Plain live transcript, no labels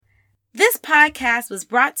This podcast was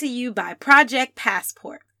brought to you by Project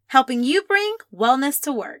Passport, helping you bring wellness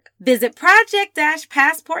to work. Visit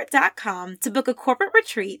project-passport.com to book a corporate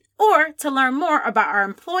retreat or to learn more about our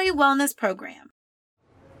employee wellness program.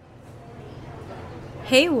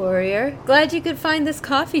 Hey, Warrior. Glad you could find this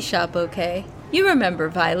coffee shop okay. You remember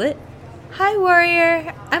Violet. Hi,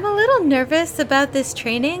 Warrior. I'm a little nervous about this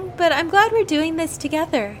training, but I'm glad we're doing this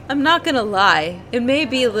together. I'm not gonna lie, it may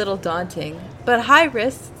be a little daunting, but high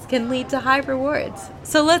risks can lead to high rewards.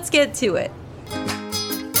 So let's get to it.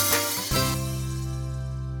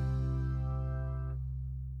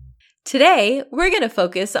 Today, we're going to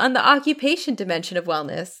focus on the occupation dimension of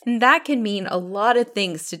wellness. And that can mean a lot of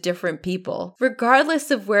things to different people.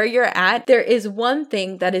 Regardless of where you're at, there is one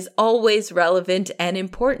thing that is always relevant and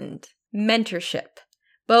important: mentorship.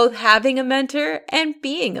 Both having a mentor and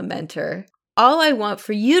being a mentor. All I want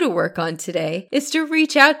for you to work on today is to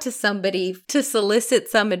reach out to somebody to solicit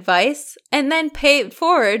some advice and then pay it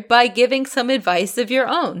forward by giving some advice of your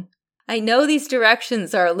own. I know these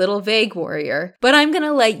directions are a little vague, Warrior, but I'm going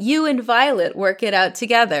to let you and Violet work it out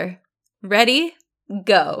together. Ready?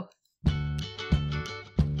 Go.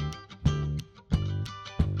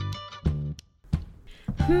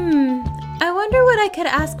 I wonder what I could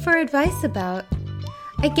ask for advice about.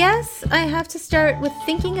 I guess I have to start with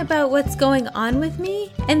thinking about what's going on with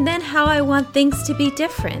me and then how I want things to be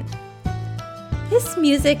different. This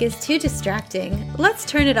music is too distracting. Let's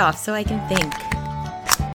turn it off so I can think.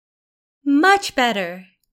 Much better.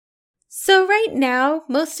 So right now,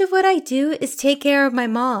 most of what I do is take care of my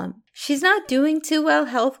mom. She's not doing too well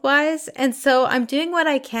health-wise, and so I'm doing what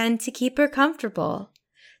I can to keep her comfortable.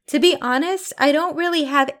 To be honest, I don't really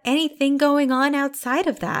have anything going on outside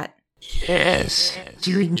of that. Yes,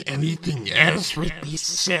 doing anything else would be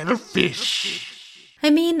selfish. I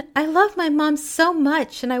mean, I love my mom so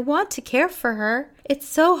much and I want to care for her. It's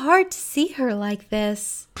so hard to see her like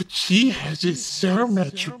this. But she has it so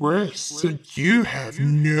much worse, so you have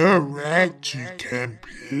no right to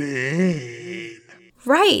complain.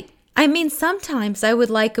 Right. I mean, sometimes I would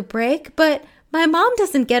like a break, but my mom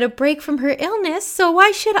doesn't get a break from her illness, so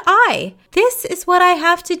why should I? This is what I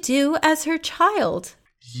have to do as her child.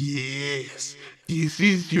 Yes, this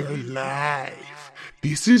is your life.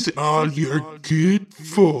 This is all you're good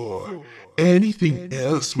for. Anything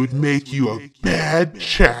else would make you a bad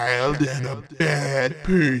child and a bad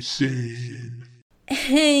person.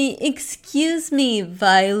 Hey, excuse me,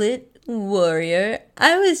 Violet, Warrior.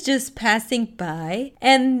 I was just passing by,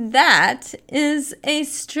 and that is a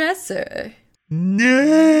stressor.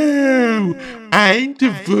 No, I'm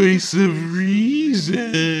the voice of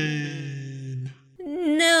reason.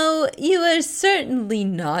 No, you are certainly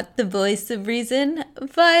not the voice of reason.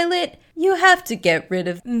 Violet, you have to get rid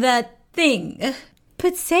of that thing.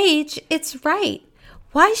 But Sage, it's right.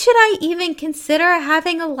 Why should I even consider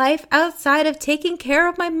having a life outside of taking care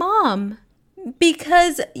of my mom?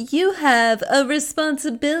 Because you have a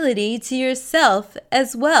responsibility to yourself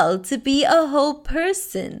as well to be a whole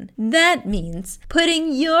person. That means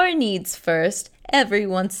putting your needs first every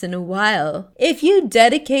once in a while. If you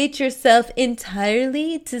dedicate yourself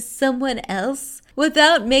entirely to someone else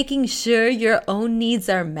without making sure your own needs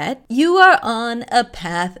are met, you are on a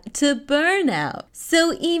path to burnout.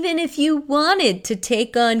 So even if you wanted to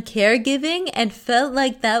take on caregiving and felt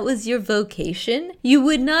like that was your vocation, you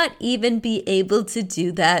would not even be able to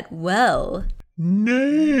do that well.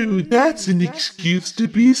 No, that's an excuse to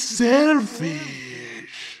be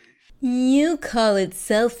selfish. You call it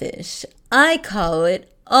selfish. I call it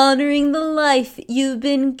honoring the life you've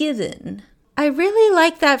been given. I really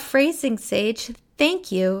like that phrasing, Sage.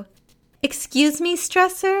 Thank you. Excuse me,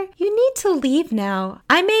 Stressor. You need to leave now.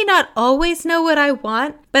 I may not always know what I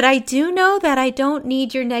want, but I do know that I don't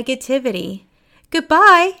need your negativity.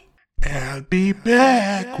 Goodbye. I'll be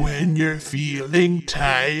back when you're feeling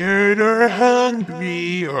tired or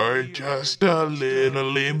hungry or just a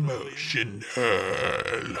little emotional.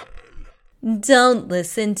 Don't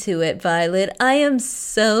listen to it, Violet. I am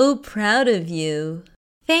so proud of you.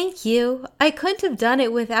 Thank you. I couldn't have done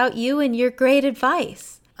it without you and your great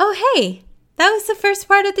advice. Oh, hey, that was the first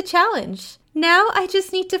part of the challenge. Now I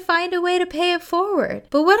just need to find a way to pay it forward.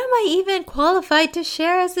 But what am I even qualified to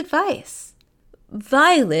share as advice?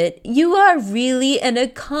 Violet, you are really an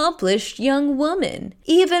accomplished young woman.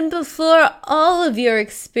 Even before all of your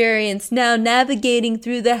experience now navigating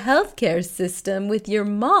through the healthcare system with your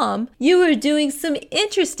mom, you were doing some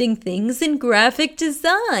interesting things in graphic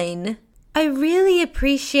design. I really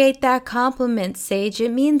appreciate that compliment, Sage.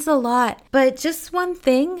 It means a lot. But just one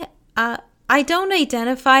thing, I don't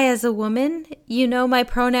identify as a woman. You know, my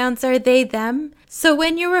pronouns are they, them. So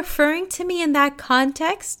when you're referring to me in that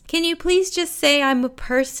context, can you please just say I'm a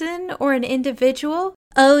person or an individual?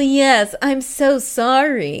 Oh yes, I'm so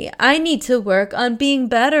sorry. I need to work on being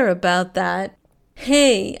better about that.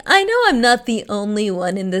 Hey, I know I'm not the only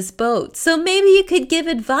one in this boat, so maybe you could give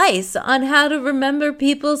advice on how to remember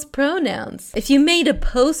people's pronouns. If you made a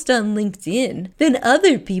post on LinkedIn, then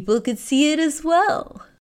other people could see it as well.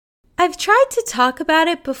 I've tried to talk about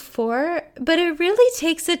it before, but it really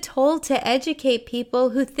takes a toll to educate people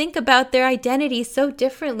who think about their identity so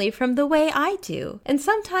differently from the way I do. And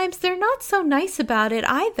sometimes they're not so nice about it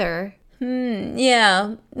either.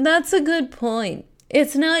 Yeah, that's a good point.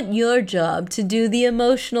 It's not your job to do the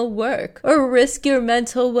emotional work or risk your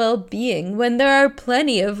mental well-being when there are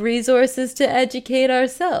plenty of resources to educate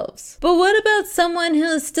ourselves. But what about someone who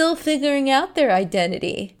is still figuring out their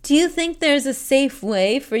identity? Do you think there's a safe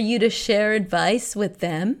way for you to share advice with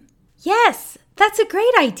them? Yes, that's a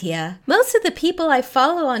great idea. Most of the people I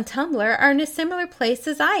follow on Tumblr are in a similar place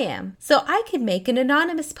as I am, so I could make an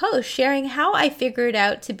anonymous post sharing how I figured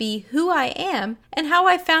out to be who I am and how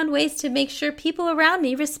I found ways to make sure people around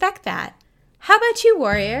me respect that. How about you,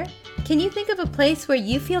 Warrior? Can you think of a place where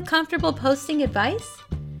you feel comfortable posting advice?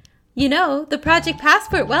 You know, the Project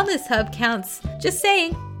Passport Wellness Hub counts. Just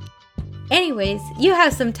saying. Anyways, you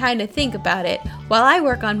have some time to think about it while I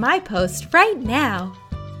work on my post right now.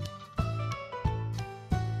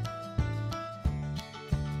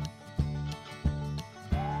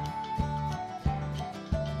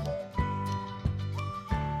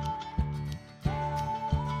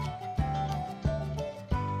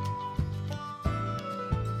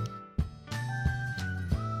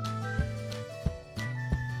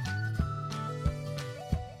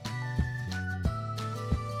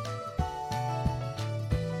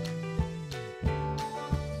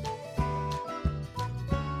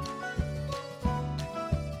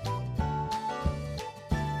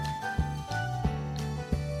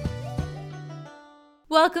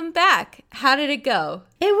 Welcome back. How did it go?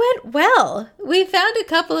 It went well. We found a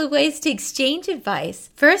couple of ways to exchange advice,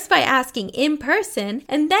 first by asking in person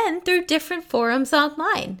and then through different forums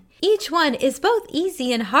online. Each one is both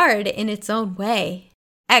easy and hard in its own way.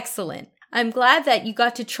 Excellent. I'm glad that you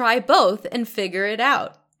got to try both and figure it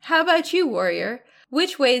out. How about you, Warrior?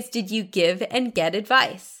 Which ways did you give and get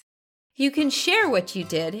advice? You can share what you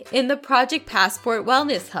did in the Project Passport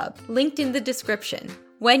Wellness Hub, linked in the description.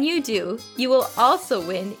 When you do, you will also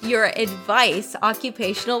win your Advice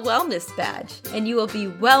Occupational Wellness Badge, and you will be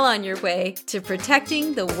well on your way to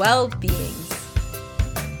protecting the well-being